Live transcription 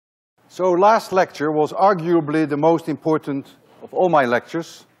So last lecture was arguably the most important of all my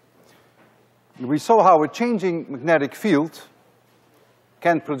lectures. We saw how a changing magnetic field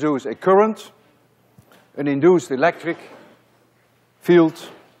can produce a current, an induced electric field,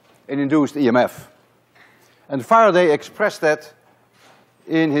 an induced EMF. And Faraday expressed that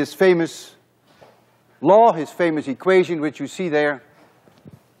in his famous law, his famous equation, which you see there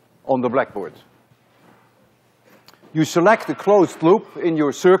on the blackboard. You select a closed loop in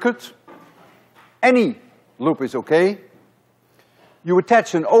your circuit. Any loop is okay. You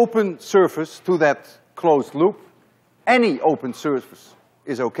attach an open surface to that closed loop. Any open surface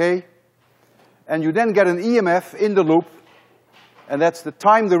is okay. And you then get an EMF in the loop, and that's the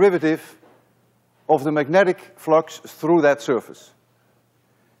time derivative of the magnetic flux through that surface.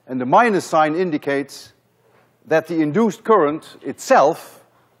 And the minus sign indicates that the induced current itself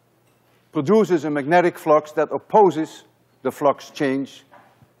produces a magnetic flux that opposes the flux change,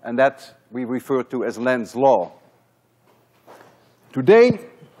 and that we refer to as Lenz's law. Today,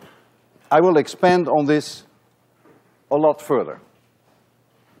 I will expand on this a lot further.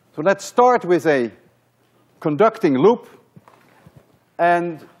 So let's start with a conducting loop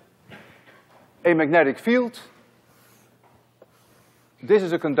and a magnetic field. This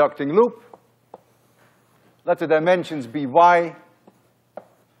is a conducting loop. Let the dimensions be y,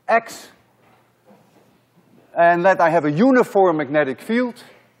 x, and let I have a uniform magnetic field.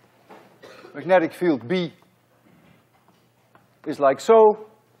 Magnetic field B is like so,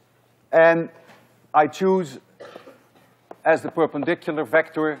 and I choose as the perpendicular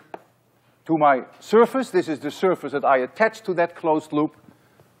vector to my surface. This is the surface that I attach to that closed loop.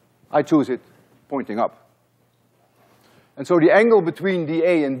 I choose it pointing up. And so the angle between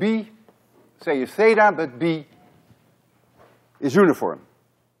DA and B, say is theta, but B is uniform.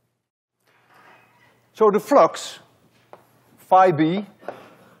 So the flux, phi B,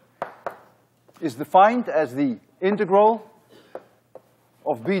 is defined as the integral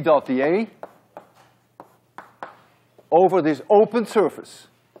of B dot dA over this open surface.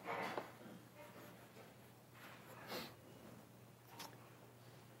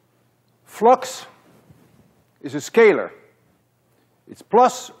 Flux is a scalar. It's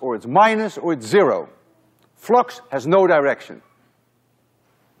plus, or it's minus, or it's zero. Flux has no direction.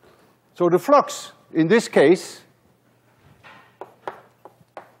 So the flux, in this case,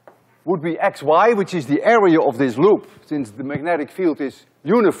 would be xy, which is the area of this loop, since the magnetic field is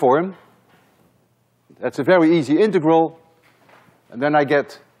uniform. That's a very easy integral. And then I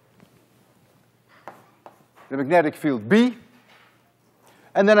get the magnetic field B,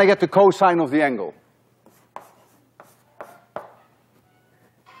 and then I get the cosine of the angle.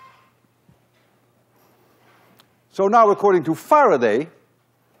 So now, according to Faraday,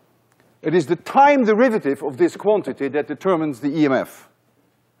 it is the time derivative of this quantity that determines the EMF.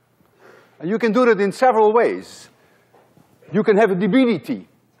 And you can do that in several ways. You can have a dB/dt,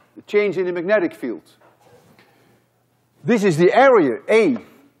 the change in the magnetic field. This is the area, A,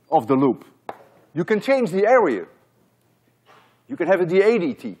 of the loop. You can change the area. You can have a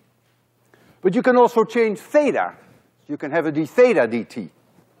dA/dt. But you can also change theta. You can have a d theta dt.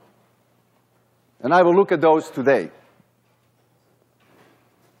 And I will look at those today.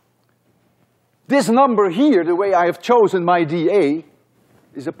 This number here, the way I have chosen my dA,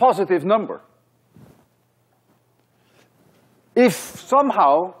 is a positive number. If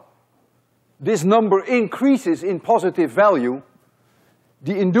somehow this number increases in positive value,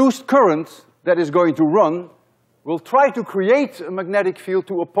 the induced current that is going to run will try to create a magnetic field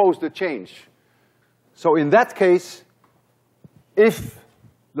to oppose the change. So in that case, if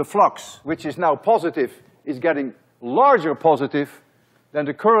the flux, which is now positive, is getting larger positive, then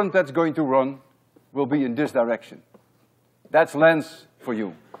the current that's going to run will be in this direction. That's Lenz for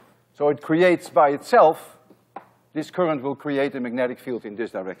you. So it creates by itself, this current will create a magnetic field in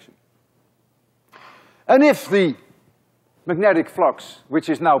this direction. And if the magnetic flux, which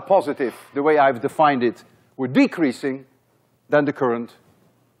is now positive, the way I've defined it, were decreasing, then the current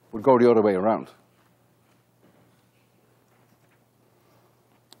would go the other way around.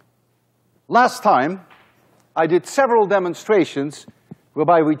 Last time, I did several demonstrations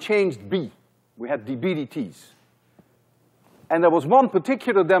whereby we changed B. We had dB/dTs. And there was one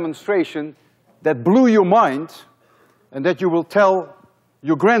particular demonstration that blew your mind and that you will tell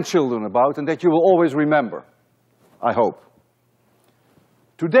your grandchildren about and that you will always remember, I hope.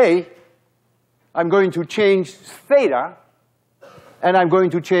 Today, I'm going to change theta and I'm going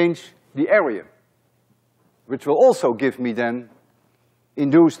to change the area, which will also give me then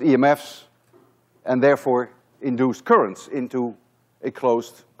induced EMFs and therefore induced currents into a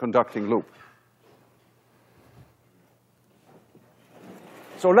closed conducting loop.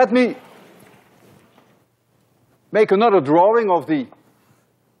 So let me make another drawing of the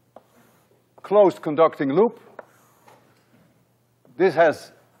closed conducting loop. This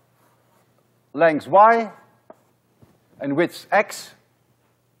has length y and width x.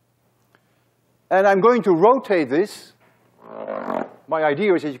 And I'm going to rotate this. My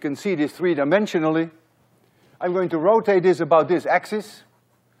idea is that you can see this three-dimensionally. I'm going to rotate this about this axis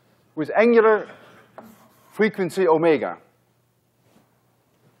with angular frequency omega.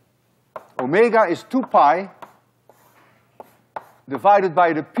 Omega is 2 pi divided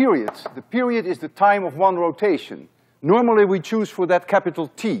by the period. The period is the time of one rotation. Normally we choose for that capital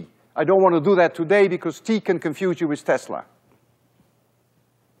T. I don't want to do that today because T can confuse you with Tesla.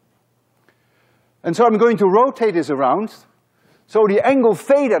 And so I'm going to rotate this around. So the angle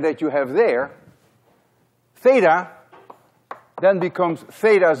theta that you have there, theta then becomes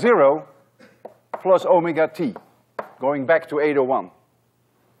theta 0 plus omega t, going back to 801.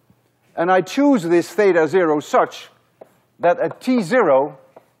 And I choose this theta 0 such that at t0,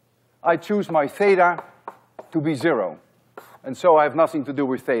 I choose my theta to be 0. And so I have nothing to do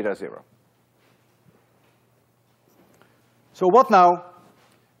with theta 0. So what now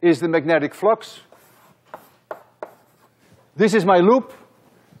is the magnetic flux? This is my loop.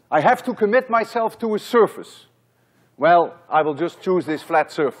 I have to commit myself to a surface. Well, I will just choose this flat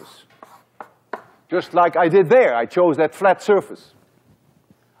surface. Just like I did there, I chose that flat surface.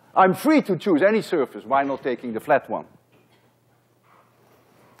 I'm free to choose any surface, why not taking the flat one?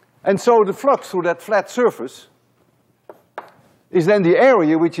 And so the flux through that flat surface is then the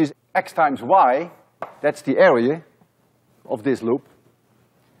area, which is x times y. That's the area of this loop.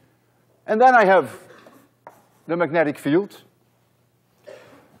 And then I have the magnetic field.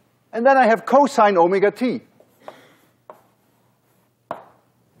 And then I have cosine omega t.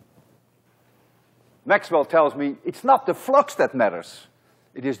 Maxwell tells me it's not the flux that matters.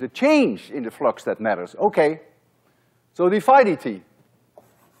 It is the change in the flux that matters. Okay, so d phi dt.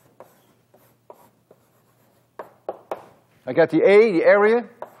 I get the A, the area,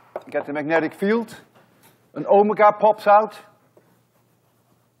 I get the magnetic field, an omega pops out,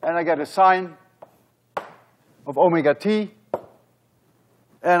 and I get a sine of omega t,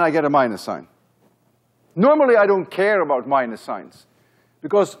 and I get a minus sign. Normally I don't care about minus signs,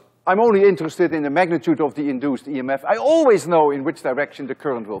 because I'm only interested in the magnitude of the induced EMF. I always know in which direction the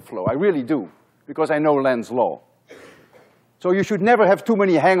current will flow. I really do, because I know Lenz's law. So you should never have too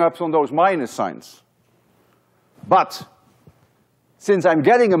many hang-ups on those minus signs. But since I'm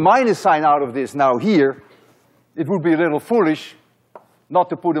getting a minus sign out of this now here, it would be a little foolish not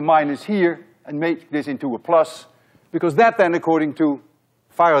to put a minus here and make this into a plus, because that then, according to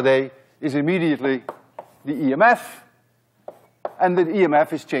Faraday, is immediately the EMF, and the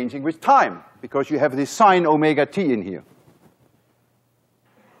EMF is changing with time, because you have this sine omega t in here.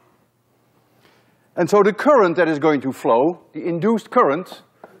 And so the current that is going to flow, the induced current,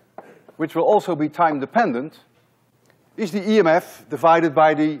 which will also be time dependent, is the EMF divided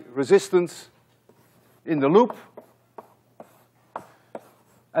by the resistance in the loop.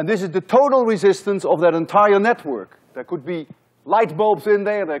 And this is the total resistance of that entire network. There could be light bulbs in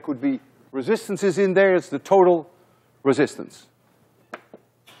there, there could be resistances in there, it's the total resistance.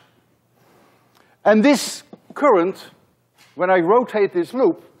 And this current, when I rotate this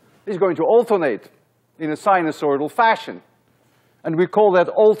loop, is going to alternate in a sinusoidal fashion. And we call that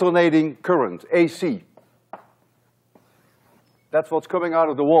alternating current, AC. That's what's coming out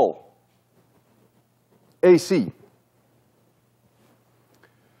of the wall. AC.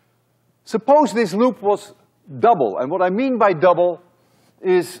 Suppose this loop was double, and what I mean by double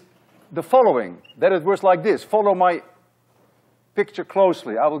is the following, that it was like this. Follow my picture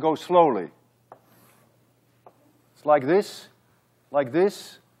closely, I will go slowly. It's like this, like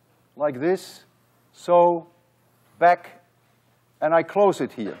this, like this, so, back, and I close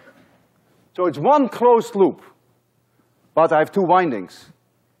it here. So it's one closed loop, but I have two windings.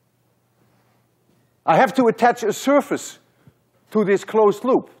 I have to attach a surface to this closed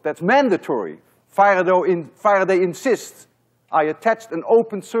loop. That's mandatory. Faraday insists I attached an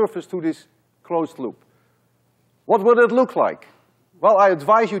open surface to this closed loop. What will it look like? Well, I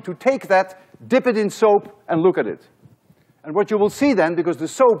advise you to take that, dip it in soap, and look at it. And what you will see then, because the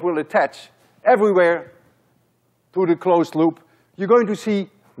soap will attach everywhere to the closed loop, you're going to see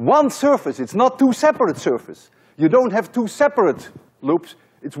one surface. It's not two separate surfaces. You don't have two separate loops.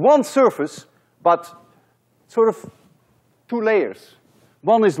 It's one surface, but sort of two layers.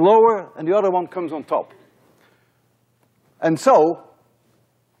 One is lower, and the other one comes on top. And so,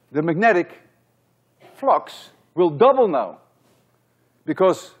 the magnetic flux will double now,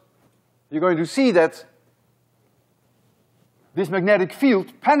 because you're going to see that this magnetic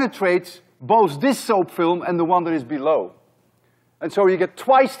field penetrates both this soap film and the one that is below. And so you get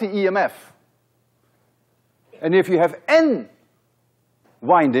twice the EMF. And if you have N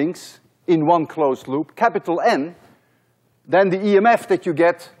windings in one closed loop, capital N, then the EMF that you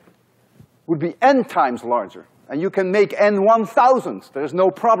get would be N times larger. And you can make N 1000. There's no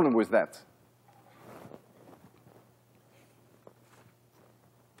problem with that.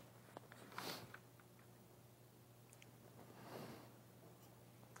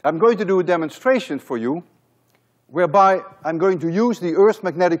 I'm going to do a demonstration for you whereby I'm going to use the Earth's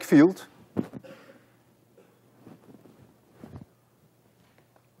magnetic field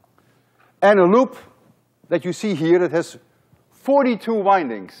and a loop that you see here that has 42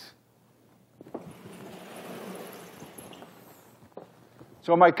 windings.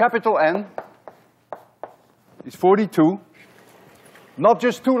 So my capital N is 42, not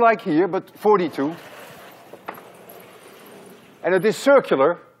just 2 like here, but 42. And it is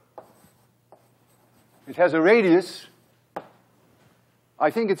circular. It has a radius, I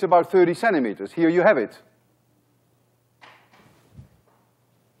think it's about 30 centimeters. Here you have it.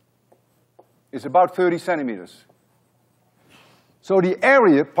 It's about 30 centimeters. So the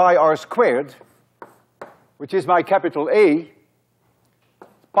area, pi r squared, which is my capital A,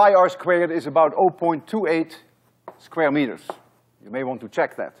 pi r squared is about 0.28 square meters. You may want to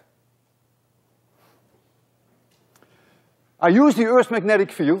check that. I use the Earth's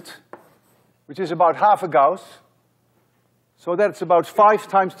magnetic field, which is about half a Gauss, so that's about 5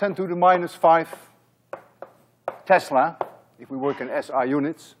 times 10 to the minus 5 Tesla, if we work in SI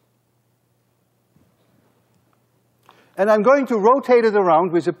units. And I'm going to rotate it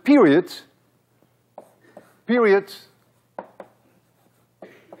around with a period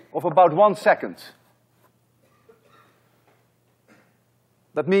of about 1 second.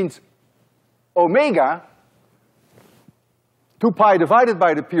 That means omega, 2 pi divided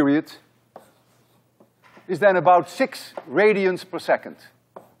by the period, is then about 6 radians per second.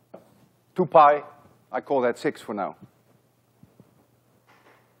 2 pi, I call that 6 for now.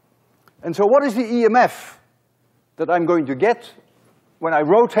 And so what is the EMF that I'm going to get when I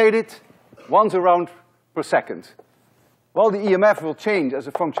rotate it once around per second? Well, the EMF will change as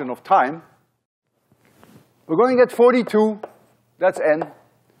a function of time. We're going to get 42, that's N.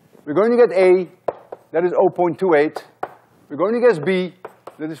 We're going to get A, that is 0.28. We're going to get B,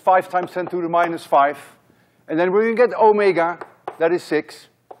 that is 5 times 10 to the minus 5. And then we're going to get omega, that is 6.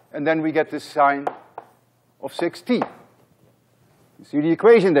 And then we get this sign of 6t. You see the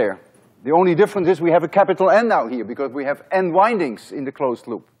equation there? The only difference is we have a capital N now here, because we have N windings in the closed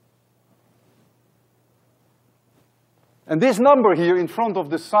loop. And this number here in front of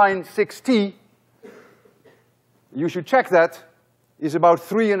the sign 6t, you should check that, is about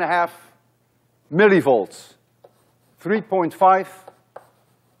 3.5 millivolts. 3.5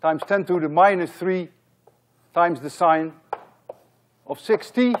 times 10 to the minus 3 times the sign of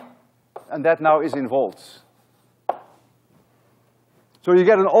 6t, and that now is in volts. So you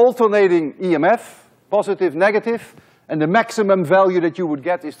get an alternating EMF, positive, negative, and the maximum value that you would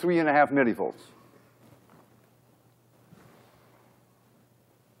get is 3.5 millivolts.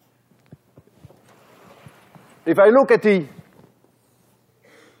 If I look at the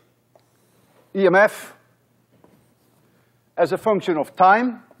EMF as a function of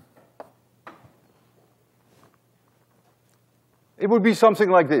time, it would be something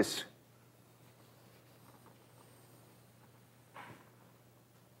like this.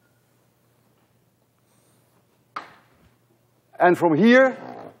 And from here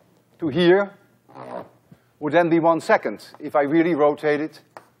to here would then be 1 second, if I really rotate it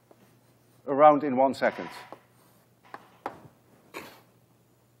around in 1 second.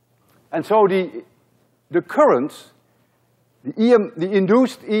 And so the current, the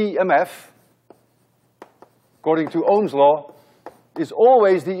induced EMF, according to Ohm's law, is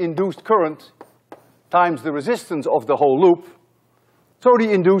always the induced current times the resistance of the whole loop. So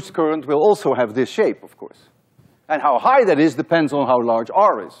the induced current will also have this shape, of course. And how high that is depends on how large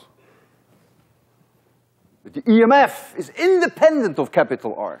R is. But the EMF is independent of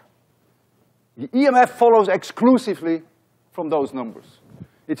capital R. The EMF follows exclusively from those numbers.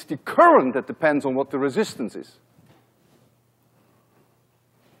 It's the current that depends on what the resistance is.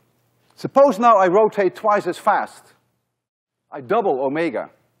 Suppose now I rotate twice as fast. I double omega.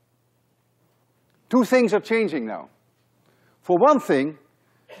 2 things are changing now. For one thing,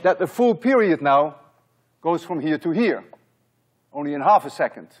 that the full period now goes from here to here, only in half a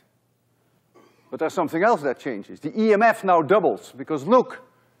second. But there's something else that changes. The EMF now doubles, because look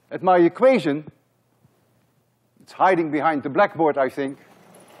at my equation. It's hiding behind the blackboard, I think.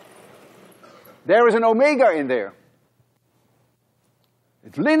 There is an omega in there.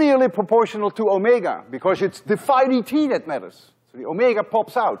 It's linearly proportional to omega, because it's the phi dt that matters. So the omega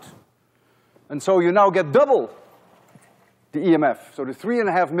pops out. And so you now get double the EMF. So the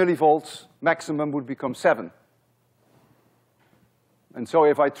 3.5 millivolts maximum would become 7. And so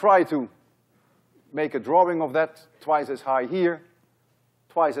if I try to make a drawing of that, twice as high here,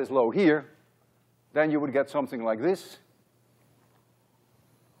 twice as low here, then you would get something like this.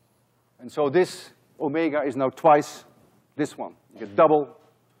 And so this omega is now twice this one. You get double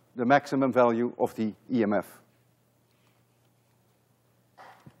the maximum value of the EMF.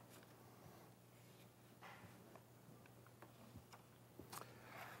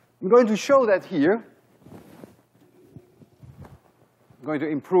 I'm going to show that here. I'm going to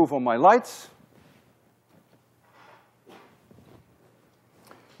improve on my lights.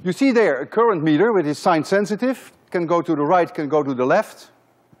 You see there a current meter which is sign sensitive, can go to the right, can go to the left.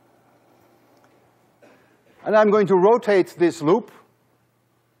 And I'm going to rotate this loop.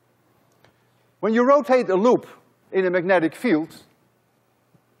 When you rotate a loop in a magnetic field,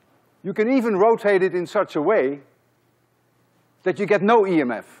 you can even rotate it in such a way that you get no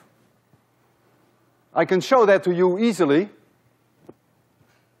EMF. I can show that to you easily.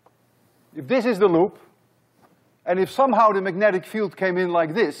 If this is the loop, and if somehow the magnetic field came in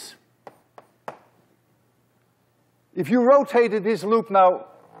like this, if you rotated this loop now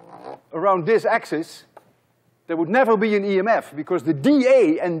around this axis, there would never be an EMF, because the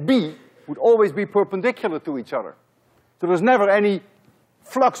dA and B would always be perpendicular to each other. So there's never any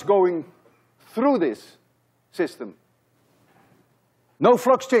flux going through this system. No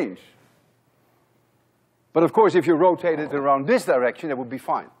flux change. But of course, if you rotate it around this direction, that would be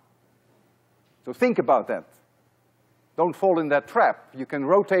fine. So think about that. Don't fall in that trap. You can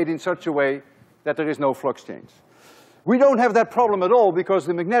rotate in such a way that there is no flux change. We don't have that problem at all, because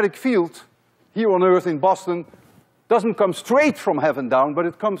the magnetic field here on Earth in Boston doesn't come straight from heaven down, but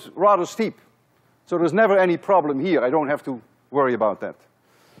it comes rather steep. So there's never any problem here. I don't have to worry about that.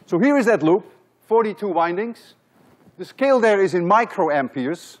 So here is that loop, 42 windings. The scale there is in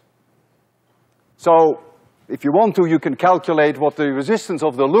microamperes. So if you want to, you can calculate what the resistance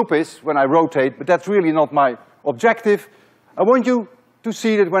of the loop is when I rotate, but that's really not my objective. I want you to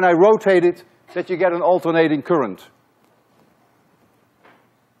see that when I rotate it, that you get an alternating current.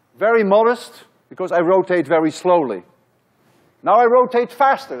 Very modest, because I rotate very slowly. Now I rotate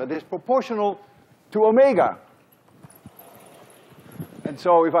faster. That is proportional to omega. And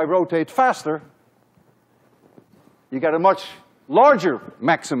so if I rotate faster, you get a much larger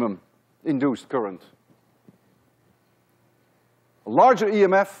maximum induced current. A larger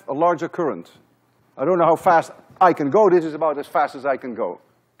EMF, a larger current. I don't know how fast I can go. This is about as fast as I can go.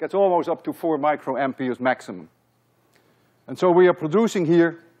 Gets almost up to 4 microamperes maximum. And so we are producing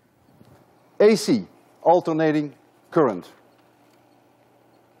here AC, alternating current.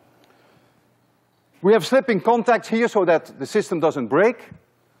 We have slipping contacts here so that the system doesn't break.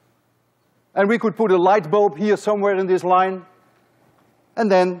 And we could put a light bulb here somewhere in this line, and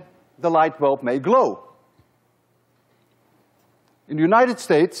then the light bulb may glow. In the United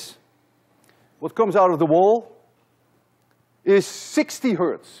States, what comes out of the wall is 60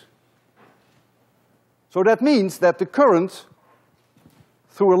 hertz. So that means that the current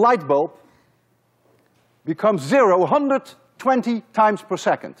through a light bulb becomes 120 times per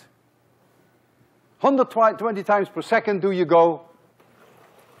second. 120 times per second do you go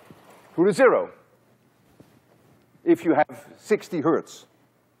to the zero if you have 60 hertz.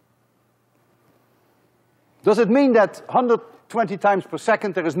 Does it mean that 120 times per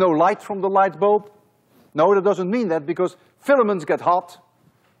second there is no light from the light bulb? No, that doesn't mean that, because filaments get hot,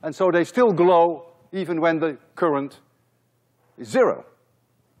 and so they still glow even when the current is zero,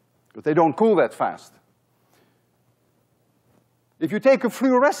 but they don't cool that fast. If you take a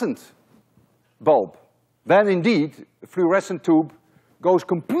fluorescent bulb, then indeed a fluorescent tube goes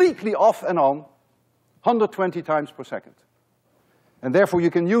completely off and on 120 times per second. And therefore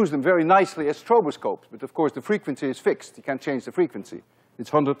you can use them very nicely as stroboscopes, but of course the frequency is fixed. You can't change the frequency.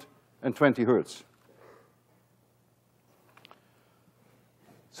 It's 120 hertz.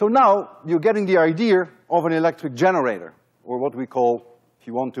 So now you're getting the idea of an electric generator, or what we call, if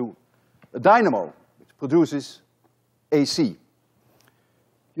you want to, a dynamo, which produces AC.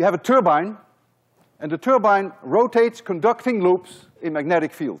 You have a turbine, and the turbine rotates conducting loops in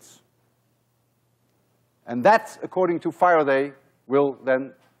magnetic fields. And that, according to Faraday, will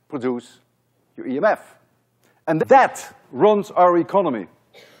then produce your EMF. And that runs our economy.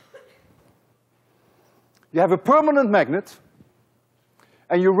 You have a permanent magnet,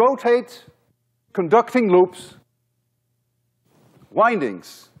 and you rotate conducting loops,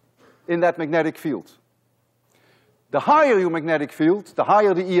 windings, in that magnetic field. The higher your magnetic field, the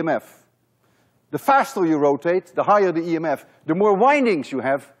higher the EMF. The faster you rotate, the higher the EMF. The more windings you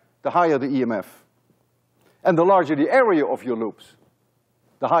have, the higher the EMF. And the larger the area of your loops,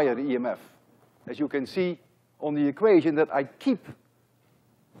 the higher the EMF. As you can see on the equation that I keep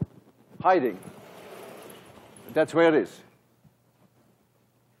hiding. That's where it is.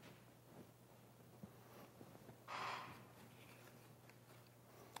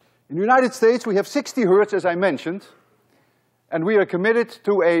 In the United States, we have 60 hertz, as I mentioned, and we are committed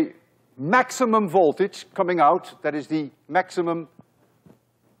to a maximum voltage coming out, that is the maximum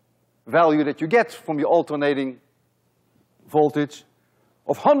value that you get from the alternating voltage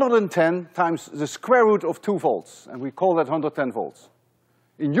of 110 times the square root of 2 volts, and we call that 110 volts.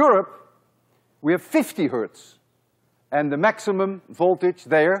 In Europe, we have 50 hertz, and the maximum voltage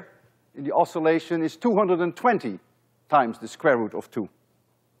there in the oscillation is 220 times the square root of 2.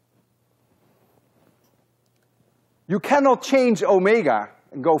 You cannot change omega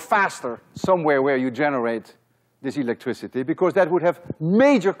and go faster somewhere where you generate this electricity, because that would have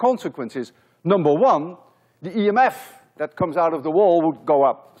major consequences. Number one, the EMF that comes out of the wall would go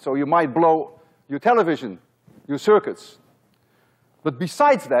up, so you might blow your television, your circuits. But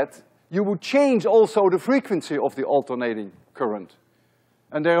besides that, you would change also the frequency of the alternating current.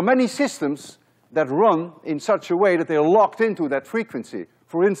 And there are many systems that run in such a way that they are locked into that frequency.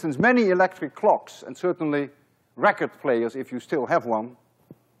 For instance, many electric clocks, and certainly record players, if you still have one,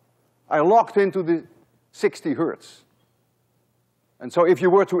 are locked into the 60 hertz. And so if you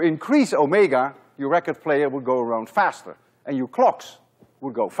were to increase omega, your record player would go around faster, and your clocks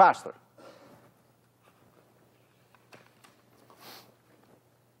would go faster.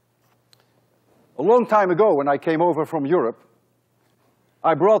 A long time ago, when I came over from Europe,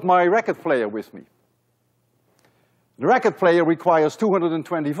 I brought my record player with me. The record player requires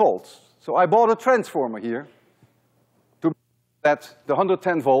 220 volts, so I bought a transformer here to that the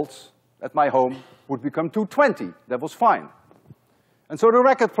 110 volts at my home would become 220. That was fine. And so the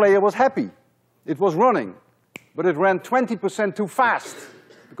record player was happy. It was running, but it ran 20% too fast,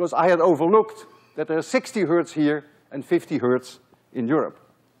 because I had overlooked that there are 60 hertz here and 50 hertz in Europe.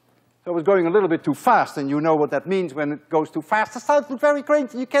 So it was going a little bit too fast, and you know what that means when it goes too fast. It sounds very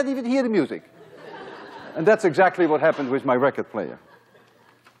crazy, you can't even hear the music. And that's exactly what happened with my record player.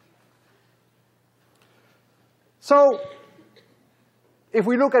 So, if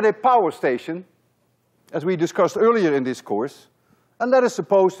we look at a power station, as we discussed earlier in this course, and let us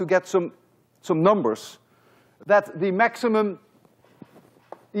suppose to get some numbers, that the maximum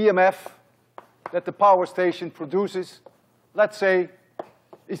EMF that the power station produces, let's say,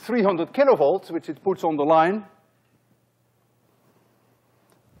 is 300 kilovolts, which it puts on the line.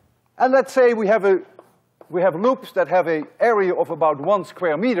 And let's say we have loops that have an area of about 1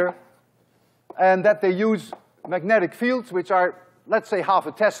 square meter, and that they use magnetic fields which are, let's say, half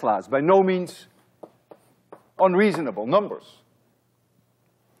a Tesla's, by no means unreasonable numbers.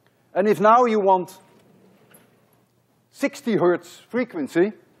 And if now you want 60 hertz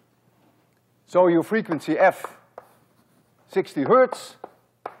frequency, so your frequency F, 60 hertz,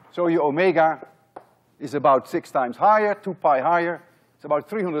 so your omega is about 6 times higher, 2 pi higher, it's about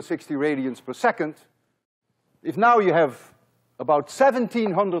 360 radians per second. If now you have about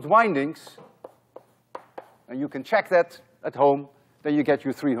 1,700 windings, and you can check that at home, then you get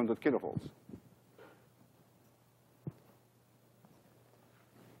your 300 kilovolts.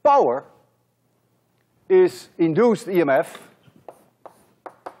 Power is induced EMF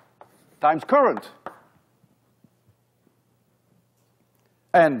times current.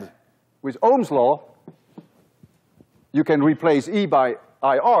 And with Ohm's law, you can replace E by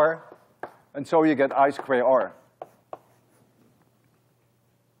IR, and so you get I square R.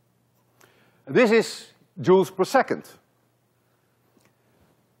 This is joules per second.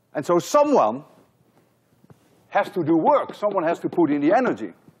 And so someone has to do work. Someone has to put in the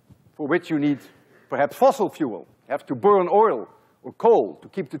energy, for which you need perhaps fossil fuel. You have to burn oil or coal to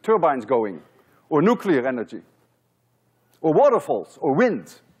keep the turbines going, or nuclear energy, or waterfalls, or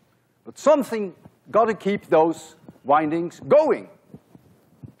wind. But something got to keep those windings going,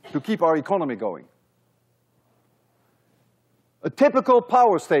 to keep our economy going. A typical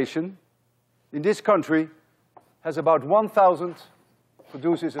power station in this country has about 1,000,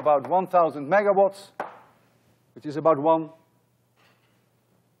 produces about 1,000 megawatts, which is about 1,000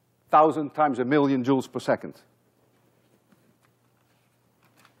 times a million joules per second.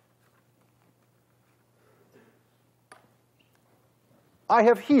 I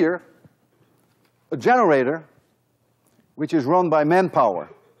have here a generator which is run by manpower.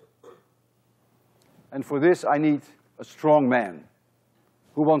 And for this I need a strong man.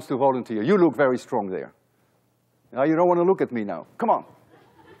 Who wants to volunteer? You look very strong there. Now you don't want to look at me now. Come on.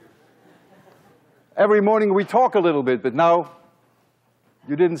 Every morning we talk a little bit, but now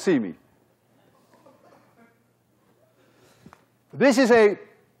you didn't see me. This is a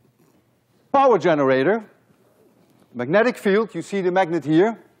power generator, magnetic field. You see the magnet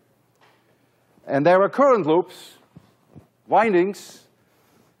here. And there are current loops, windings,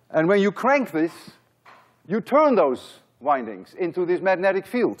 and when you crank this, you turn those windings into this magnetic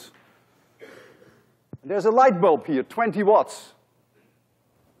field. There's a light bulb here, 20 watts.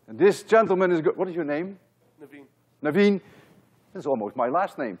 And this gentleman is, what is your name? Naveen. Naveen, that's almost my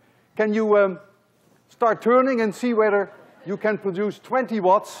last name. Can you start turning and see whether you can produce 20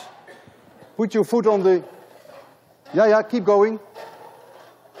 watts? Put your foot on the, yeah, keep going.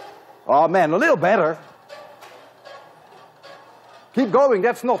 Oh man, a little better. Keep going,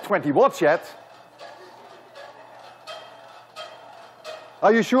 that's not 20 watts yet.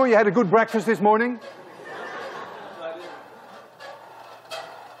 Are you sure you had a good breakfast this morning?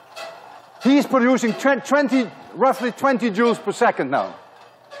 He's producing roughly 20 joules per second now.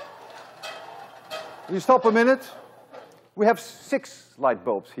 Will you stop a minute? We have 6 light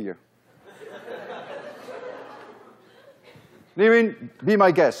bulbs here. Lewin, be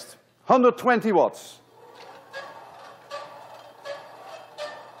my guest. 120 watts.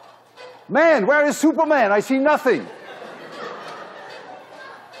 Man, where is Superman? I see nothing.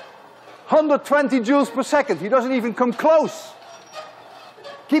 120 joules per second. He doesn't even come close.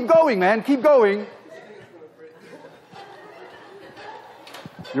 Keep going, man, keep going.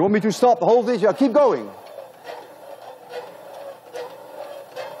 You want me to stop, hold this? Yeah, keep going.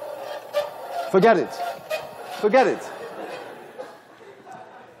 Forget it. Forget it.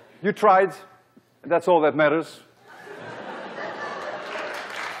 You tried, and that's all that matters.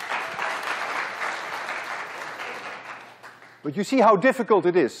 But you see how difficult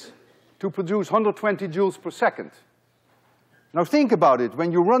it is to produce 120 joules per second. Now think about it,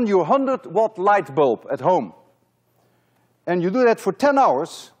 when you run your 100-watt light bulb at home, and you do that for 10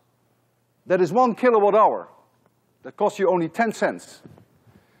 hours, that is 1 kilowatt hour. That costs you only 10 cents.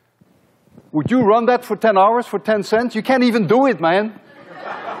 Would you run that for 10 hours for 10 cents? You can't even do it, man.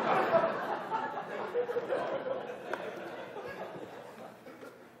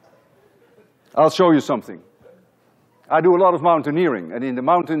 I'll show you something. I do a lot of mountaineering, and in the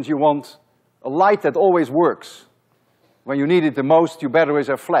mountains you want a light that always works. When you need it the most, your batteries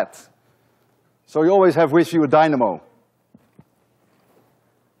are flat. So you always have with you a dynamo.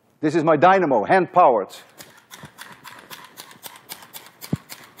 This is my dynamo, hand-powered.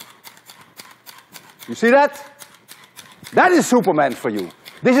 You see that? That is Superman for you.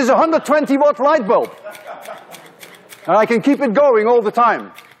 This is a 120-watt light bulb. And I can keep it going all the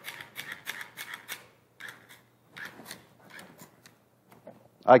time.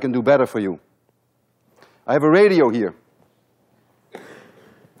 I can do better for you. I have a radio here.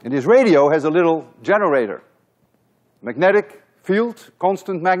 And this radio has a little generator. Magnetic field,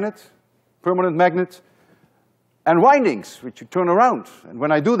 constant magnet, permanent magnet, and windings, which you turn around. And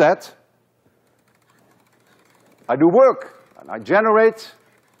when I do that, I do work, and I generate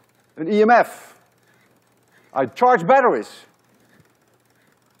an EMF. I charge batteries.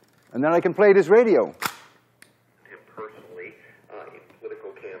 And then I can play this radio.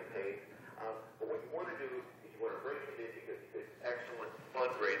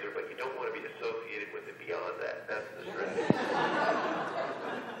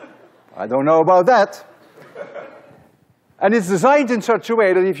 I don't know about that. And it's designed in such a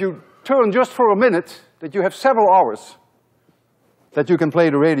way that if you turn just for a minute, that you have several hours that you can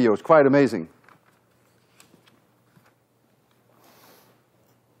play the radio. It's quite amazing.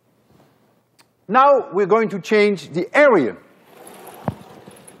 Now we're going to change the area.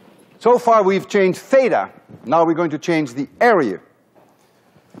 So far we've changed theta. Now we're going to change the area.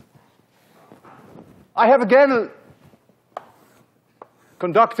 I have again a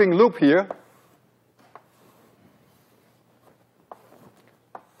conducting loop here.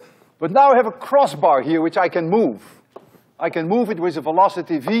 But now I have a crossbar here which I can move. I can move it with a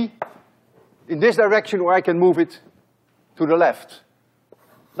velocity v in this direction, or I can move it to the left.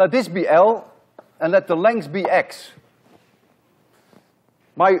 Let this be L, and let the length be x.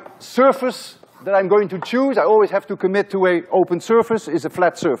 My surface that I'm going to choose, I always have to commit to an open surface, is a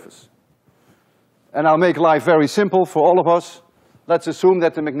flat surface. And I'll make life very simple for all of us. Let's assume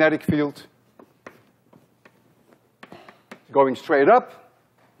that the magnetic field is going straight up.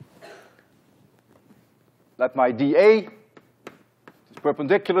 Let my dA, is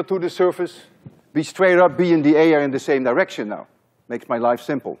perpendicular to the surface, be straight up. B and dA are in the same direction now. Makes my life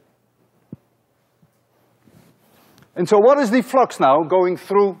simple. And so what is the flux now going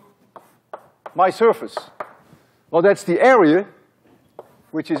through my surface? Well, that's the area,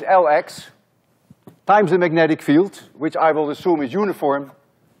 which is Lx, times the magnetic field, which I will assume is uniform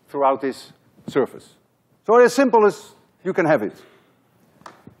throughout this surface. So as simple as you can have it.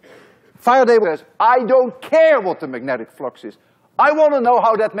 Faraday says, I don't care what the magnetic flux is. I want to know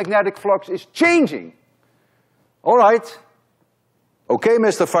how that magnetic flux is changing. All right. Okay,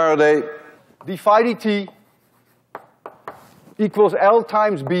 Mr. Faraday, d phi dt equals L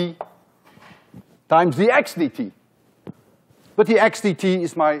times B times the x dt. But the x dt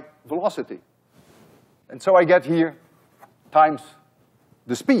is my velocity. And so I get here times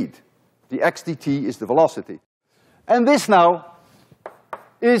the speed. The x dt is the velocity. And this now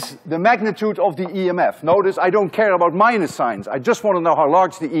is the magnitude of the EMF. Notice I don't care about minus signs. I just want to know how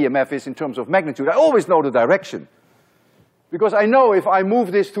large the EMF is in terms of magnitude. I always know the direction. Because I know if I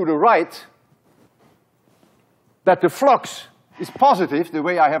move this to the right, that the flux is positive, the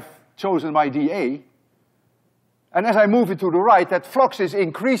way I have chosen my dA. And as I move it to the right, that flux is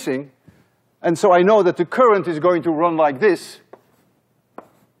increasing. And so I know that the current is going to run like this,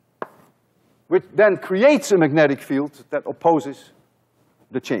 which then creates a magnetic field that opposes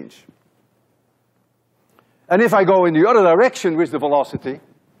the change. And if I go in the other direction with the velocity,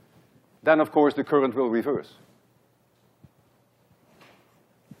 then of course the current will reverse.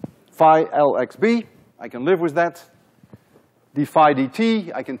 Phi Lxb, I can live with that. d phi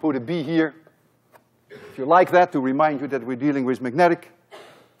dt, I can put a b here. If you like that, to remind you that we're dealing with magnetic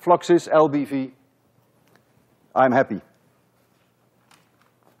fluxes, LBV, I'm happy.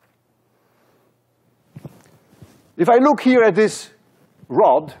 If I look here at this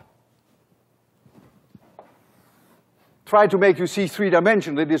rod, try to make you see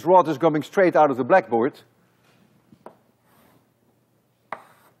three-dimensionally, this rod is coming straight out of the blackboard.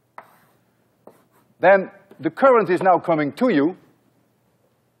 Then the current is now coming to you.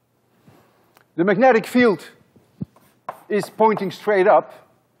 The magnetic field is pointing straight up.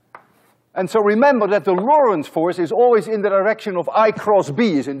 And so remember that the Lorentz force is always in the direction of I cross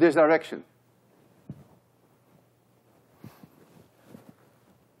B, is in this direction.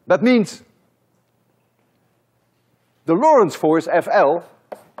 That means the Lorentz force, FL,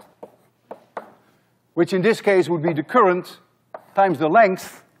 which in this case would be the current times the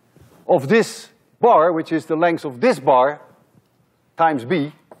length of this bar, which is the length of this bar, times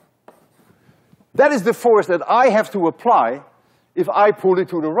B, that is the force that I have to apply if I pull it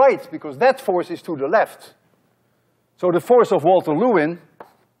to the right, because that force is to the left. So the force of Walter Lewin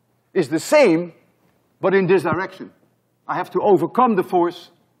is the same, but in this direction. I have to overcome the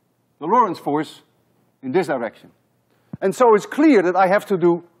force, the Lorentz force, in this direction. And so it's clear that I have to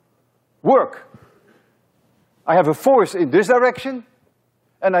do work. I have a force in this direction,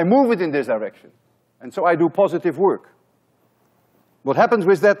 and I move it in this direction. And so I do positive work. What happens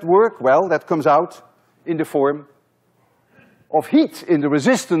with that work? Well, that comes out in the form of heat in the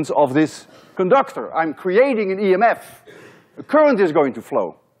resistance of this conductor. I'm creating an EMF. A current is going to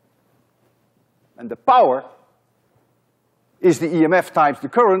flow. And the power is the EMF times the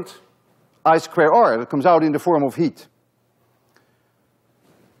current, I square R. That comes out in the form of heat.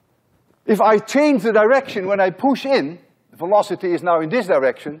 If I change the direction when I push in, the velocity is now in this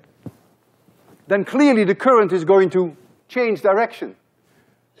direction, then clearly the current is going to change direction.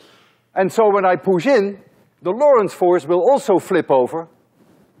 And so when I push in, the Lorentz force will also flip over,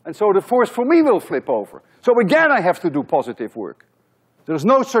 and so the force for me will flip over. So again I have to do positive work. There's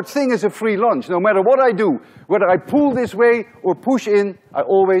no such thing as a free lunch. No matter what I do, whether I pull this way or push in, I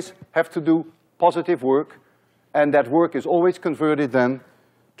always have to do positive work, and that work is always converted then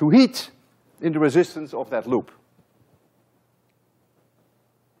to heat in the resistance of that loop.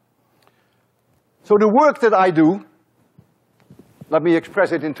 So the work that I do, let me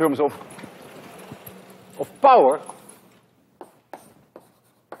express it in terms of power.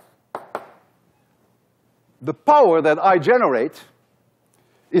 The power that I generate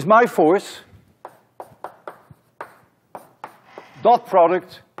is my force dot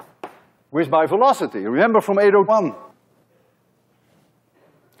product with my velocity. Remember from 801.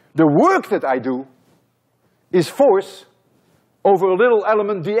 The work that I do is force over a little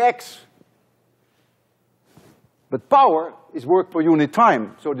element dx. But power is work per unit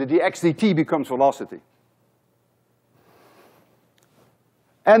time, so the dx dt becomes velocity.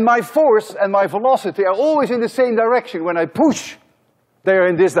 And my force and my velocity are always in the same direction. When I push, they are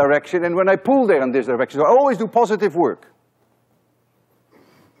in this direction, and when I pull, they are in this direction. So I always do positive work.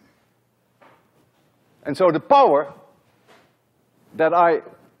 And so the power that I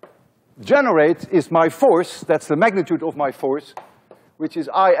generate is my force, that's the magnitude of my force, which is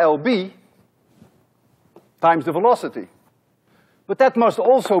ILB times the velocity. But that must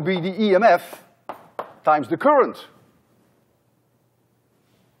also be the EMF times the current.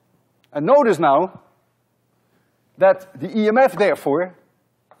 And notice now that the EMF, therefore,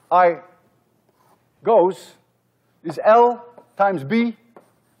 I goes, is L times B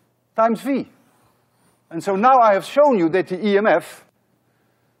times V. And so now I have shown you that the EMF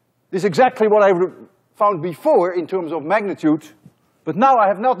is exactly what I found before in terms of magnitude, but now I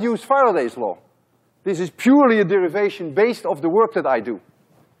have not used Faraday's law. This is purely a derivation based off the work that I do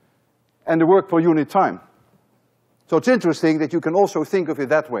and the work per unit time. So it's interesting that you can also think of it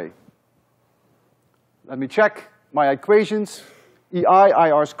that way. Let me check my equations. EI,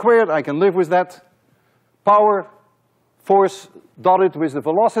 IR squared, I can live with that. Power, force dotted with the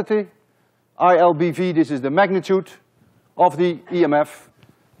velocity. ILBV, this is the magnitude of the EMF,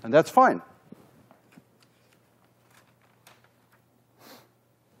 and that's fine.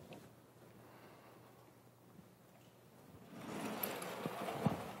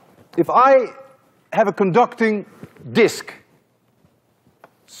 If I have a conducting disk,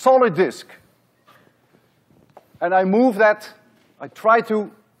 solid disk, and I move that, I try to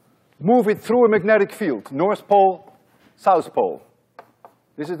move it through a magnetic field, North Pole, South Pole.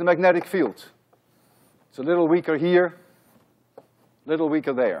 This is the magnetic field. It's a little weaker here, a little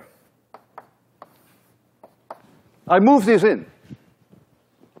weaker there. I move this in.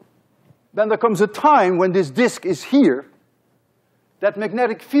 Then there comes a time when this disk is here, that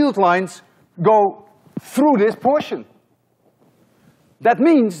magnetic field lines go through this portion. That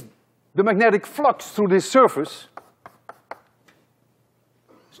means the magnetic flux through this surface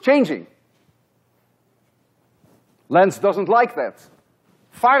is changing. Lenz doesn't like that.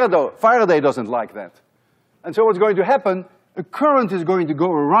 Faraday doesn't like that. And so what's going to happen, a current is going to go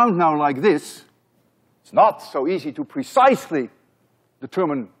around now like this. It's not so easy to precisely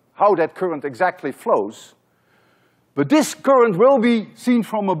determine how that current exactly flows. But this current will be seen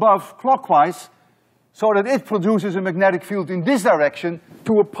from above clockwise so that it produces a magnetic field in this direction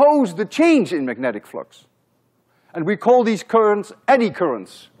to oppose the change in magnetic flux. And we call these currents eddy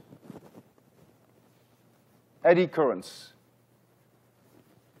currents. Eddy currents.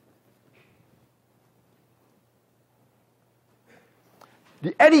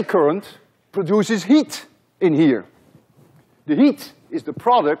 The eddy current produces heat in here. The heat is the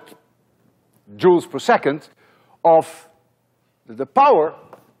product, joules per second, of the power,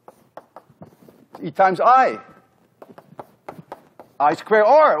 E times I. I square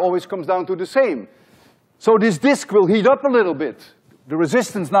R always comes down to the same. So this disk will heat up a little bit. The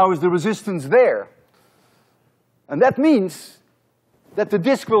resistance now is the resistance there. And that means that the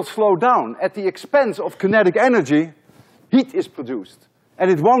disk will slow down. At the expense of kinetic energy, heat is produced. And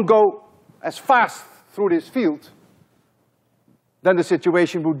it won't go as fast through this field than the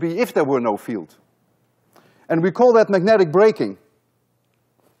situation would be if there were no field. And we call that magnetic braking.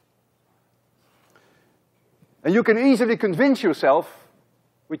 And you can easily convince yourself,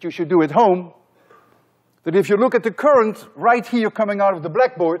 which you should do at home, that if you look at the current right here coming out of the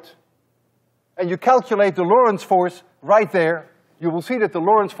blackboard, and you calculate the Lorentz force right there, you will see that the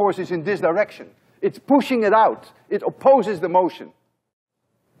Lorentz force is in this direction. It's pushing it out. It opposes the motion.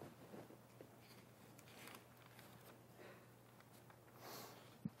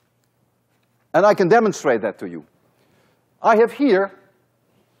 And I can demonstrate that to you. I have here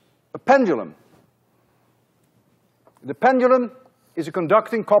a pendulum. The pendulum is a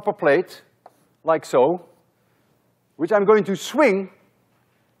conducting copper plate, like so, which I'm going to swing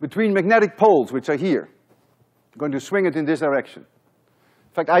between magnetic poles, which are here. I'm going to swing it in this direction.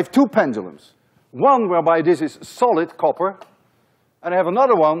 In fact, I have two pendulums. One whereby this is solid copper, and I have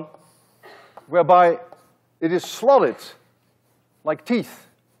another one whereby it is slotted, like teeth.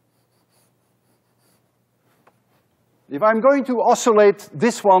 If I'm going to oscillate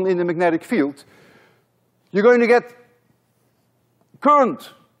this one in the magnetic field, you're going to get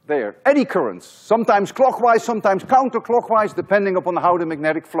current there, eddy currents, sometimes clockwise, sometimes counterclockwise, depending upon how the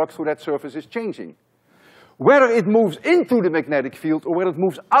magnetic flux through that surface is changing. Whether it moves into the magnetic field or whether it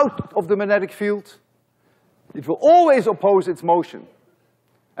moves out of the magnetic field, it will always oppose its motion.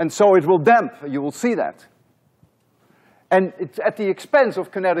 And so it will damp, you will see that. And it's at the expense of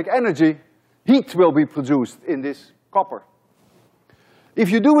kinetic energy, heat will be produced in this copper. If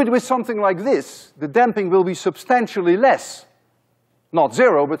you do it with something like this, the damping will be substantially less. Not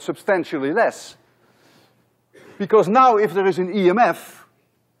zero, but substantially less. Because now if there is an EMF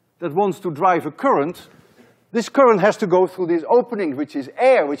that wants to drive a current, this current has to go through this opening, which is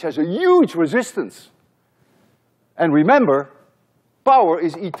air, which has a huge resistance. And remember, power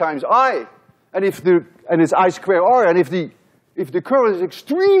is E times I, and it's I square R, and if the current is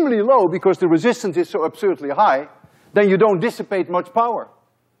extremely low because the resistance is so absurdly high, then you don't dissipate much power.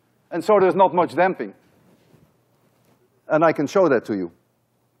 And so there's not much damping. and I can show that to you.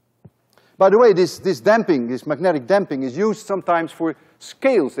 By the way, this damping, this magnetic damping, is used sometimes for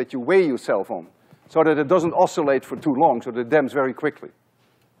scales that you weigh yourself on, so that it doesn't oscillate for too long, so that it damps very quickly.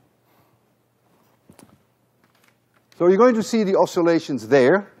 So you're going to see the oscillations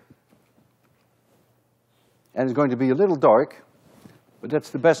there, and it's going to be a little dark, but that's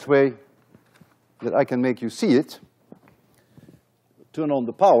the best way that I can make you see it. Turn on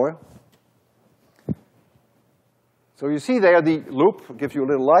the power. So you see there the loop, I'll give you a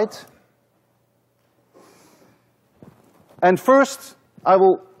little light. And first, I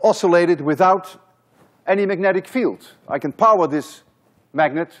will oscillate it without any magnetic field. I can power this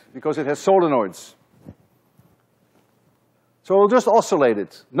magnet because it has solenoids. So I'll just oscillate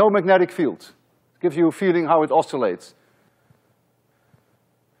it, no magnetic field. Gives you a feeling how it oscillates.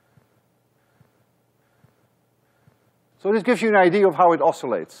 So this gives you an idea of how it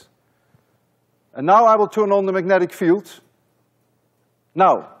oscillates. And now I will turn on the magnetic field.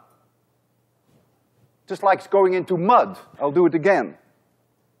 Now, just like it's going into mud, I'll do it again.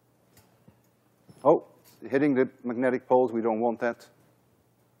 Oh, hitting the magnetic poles, we don't want that.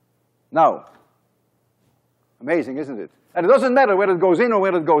 Now, amazing, isn't it? And it doesn't matter whether it goes in or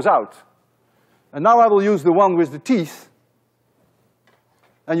whether it goes out. And now I will use the one with the teeth.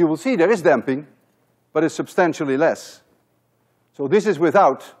 And you will see there is damping, but it's substantially less. So this is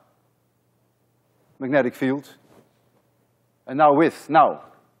without magnetic field. And now with, now.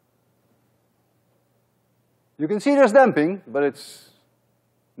 You can see there's damping, but it's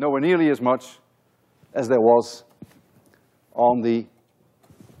nowhere nearly as much as there was on the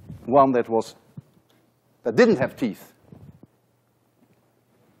one that didn't have teeth.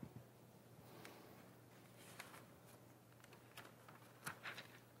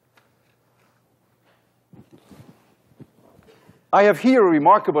 I have here a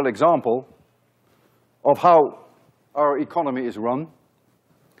remarkable example of how our economy is run.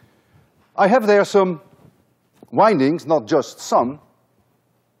 I have there some windings, not just some.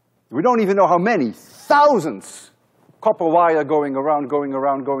 We don't even know how many, thousands. Copper wire going around, going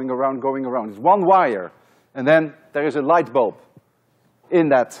around, going around, going around. It's one wire, and then there is a light bulb in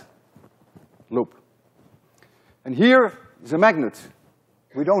that loop. And here is a magnet.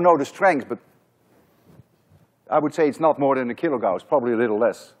 We don't know the strength, but I would say it's not more than a kilogauss, probably a little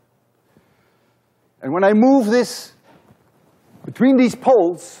less. And when I move this between these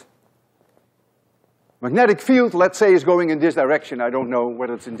poles, magnetic field, let's say, is going in this direction. I don't know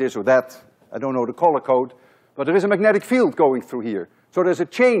whether it's in this or that. I don't know the color code. But there is a magnetic field going through here. So there's a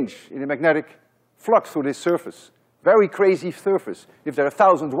change in the magnetic flux through this surface. Very crazy surface. If there are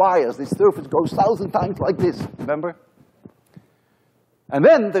 1,000 wires, this surface goes 1,000 times like this, remember? And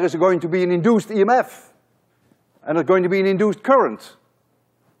then there is going to be an induced EMF. And there's going to be an induced current.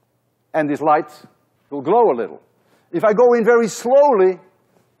 And this light will glow a little. If I go in very slowly,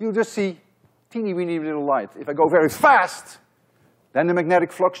 you'll just see teeny weeny little light. If I go very fast, then the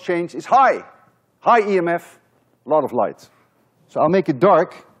magnetic flux change is high. High EMF, a lot of light. So I'll make it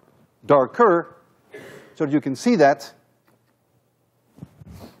dark, darker, so that you can see that.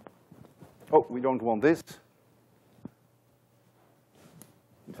 Oh, we don't want this.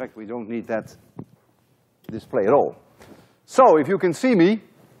 In fact, we don't need that display at all. So, if you can see me,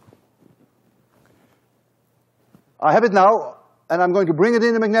 I have it now, and I'm going to bring it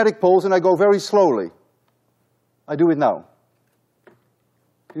in the magnetic poles, and I go very slowly. I do it now.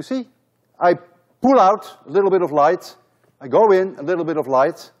 You see? I pull out a little bit of light, I go in, a little bit of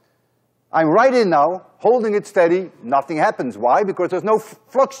light. I'm right in now, holding it steady, nothing happens. Why? Because there's no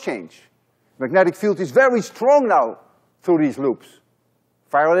flux change. Magnetic field is very strong now through these loops.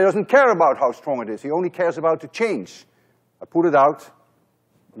 Faraday doesn't care about how strong it is, he only cares about the change. I pull it out,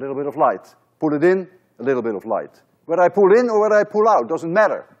 a little bit of light. Pull it in, a little bit of light. Whether I pull in or whether I pull out, doesn't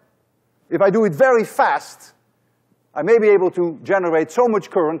matter. If I do it very fast, I may be able to generate so much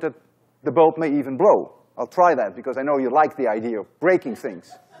current that the bulb may even blow. I'll try that, because I know you like the idea of breaking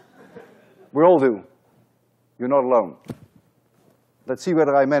things. We all do. You're not alone. Let's see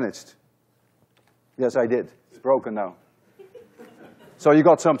whether I managed. Yes, I did. It's broken now. So you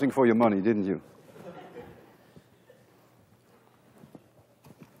got something for your money, didn't you?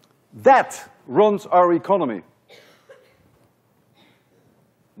 That runs our economy.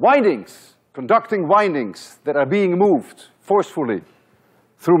 Windings, conducting windings that are being moved forcefully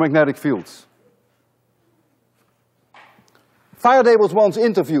through magnetic fields. Faraday was once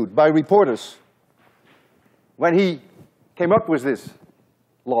interviewed by reporters when he came up with this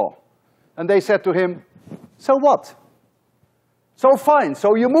law. And they said to him, so what? So fine,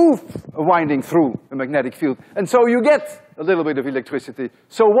 so you move a winding through a magnetic field, and so you get a little bit of electricity.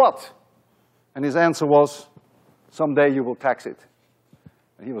 So what? And his answer was, Someday you will tax it.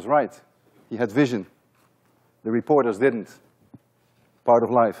 And he was right. He had vision. The reporters didn't. Part of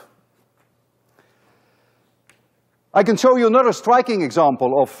life. I can show you another striking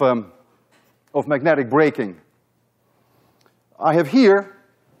example of magnetic braking. I have here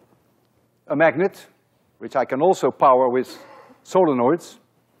a magnet, which I can also power with solenoids.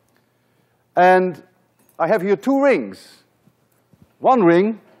 And I have here two rings. One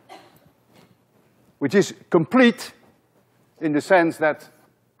ring, which is complete in the sense that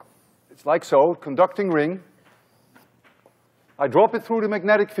it's like so, conducting ring. I drop it through the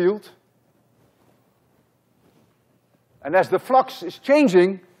magnetic field. And as the flux is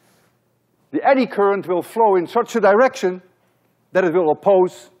changing, the eddy current will flow in such a direction that it will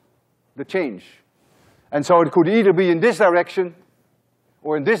oppose the change. And so it could either be in this direction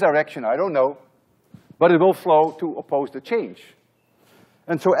or in this direction, I don't know, but it will flow to oppose the change.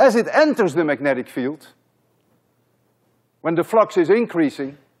 And so as it enters the magnetic field, when the flux is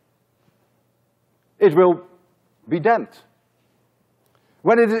increasing, it will be damped.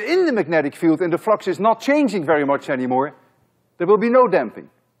 When it is in the magnetic field and the flux is not changing very much anymore, there will be no damping.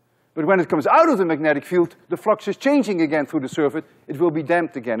 But when it comes out of the magnetic field, the flux is changing again through the circuit, it will be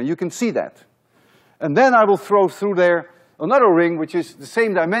damped again, and you can see that. And then I will throw through there another ring, which is the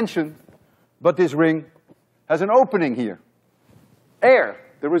same dimension, but this ring has an opening here. Air,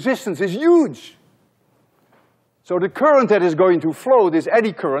 the resistance is huge. So the current that is going to flow, this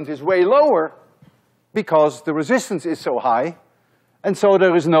eddy current, is way lower because the resistance is so high, and so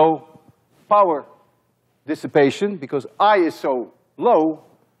there is no power dissipation because I is so low,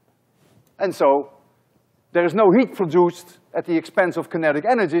 and so there is no heat produced at the expense of kinetic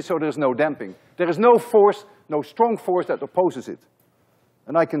energy, so there is no damping. There is no force, no strong force that opposes it.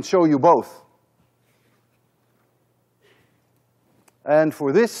 And I can show you both. And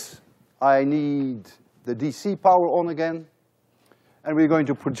for this, I need the DC power on again, and we're going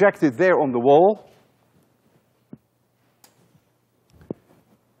to project it there on the wall.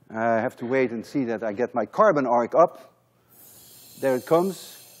 I have to wait and see that I get my carbon arc up. There it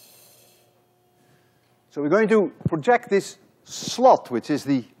comes. So we're going to project this slot, which is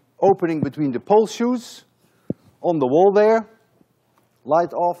the opening between the pole shoes, on the wall there.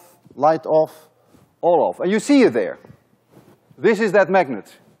 Light off, all off. And you see it there. This is that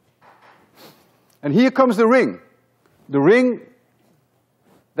magnet. And here comes the ring. The ring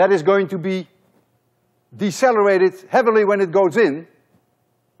that is going to be decelerated heavily when it goes in.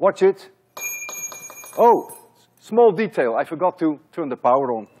 Watch it. Oh, small detail. I forgot to turn the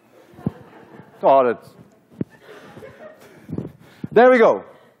power on. Oh, there we go.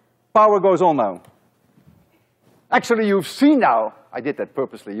 Power goes on now. Actually, you've seen now, I did that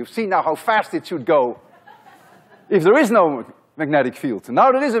purposely, you've seen now how fast it should go if there is no magnetic field.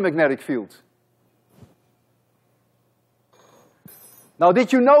 Now there is a magnetic field. Now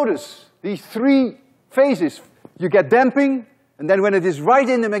did you notice these three phases? You get damping, and then when it is right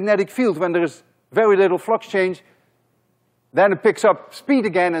in the magnetic field, when there is very little flux change, then it picks up speed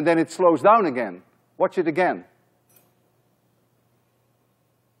again, and then it slows down again. Watch it again.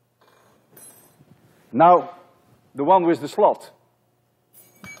 Now, the one with the slot.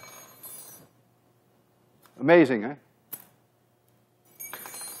 Amazing, eh?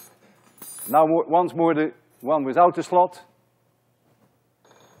 Now once more the one without the slot.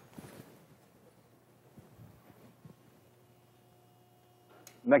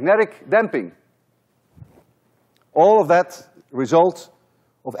 Magnetic damping. All of that result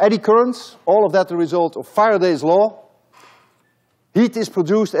of eddy currents, all of that the result of Faraday's law. Heat is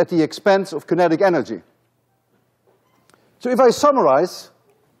produced at the expense of kinetic energy. So if I summarize,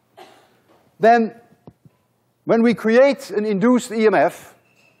 then when we create an induced EMF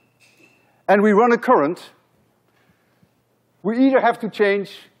and we run a current, we either have to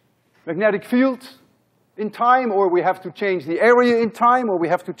change magnetic field in time, or we have to change the area in time, or we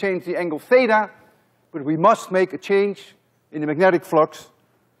have to change the angle theta, but we must make a change in the magnetic flux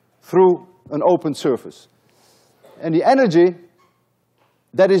through an open surface. And the energy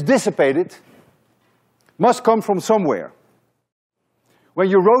that is dissipated must come from somewhere. When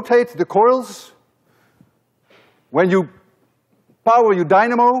you rotate the coils, when you power your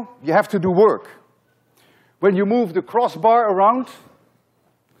dynamo, you have to do work. When you move the crossbar around,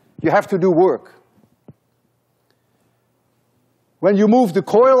 you have to do work. When you move the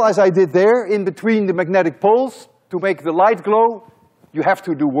coil, as I did there, in between the magnetic poles to make the light glow, you have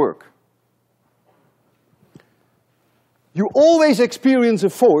to do work. You always experience a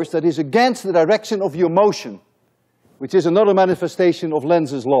force that is against the direction of your motion, which is another manifestation of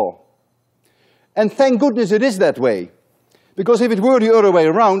Lenz's law. And thank goodness it is that way, because if it were the other way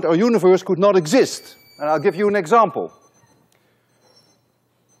around, our universe could not exist. And I'll give you an example.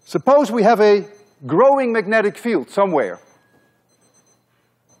 Suppose we have a growing magnetic field somewhere.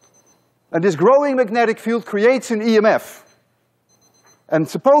 And this growing magnetic field creates an EMF. And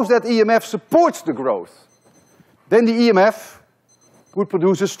suppose that EMF supports the growth. Then the EMF would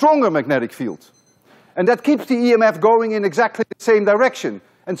produce a stronger magnetic field. And that keeps the EMF going in exactly the same direction.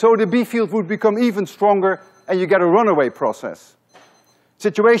 And so the B field would become even stronger and you get a runaway process.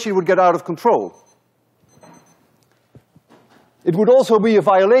 Situation would get out of control. It would also be a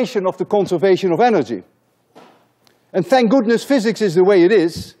violation of the conservation of energy. And thank goodness physics is the way it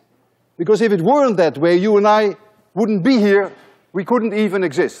is, because if it weren't that way, you and I wouldn't be here, we couldn't even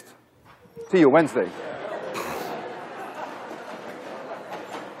exist. See you Wednesday.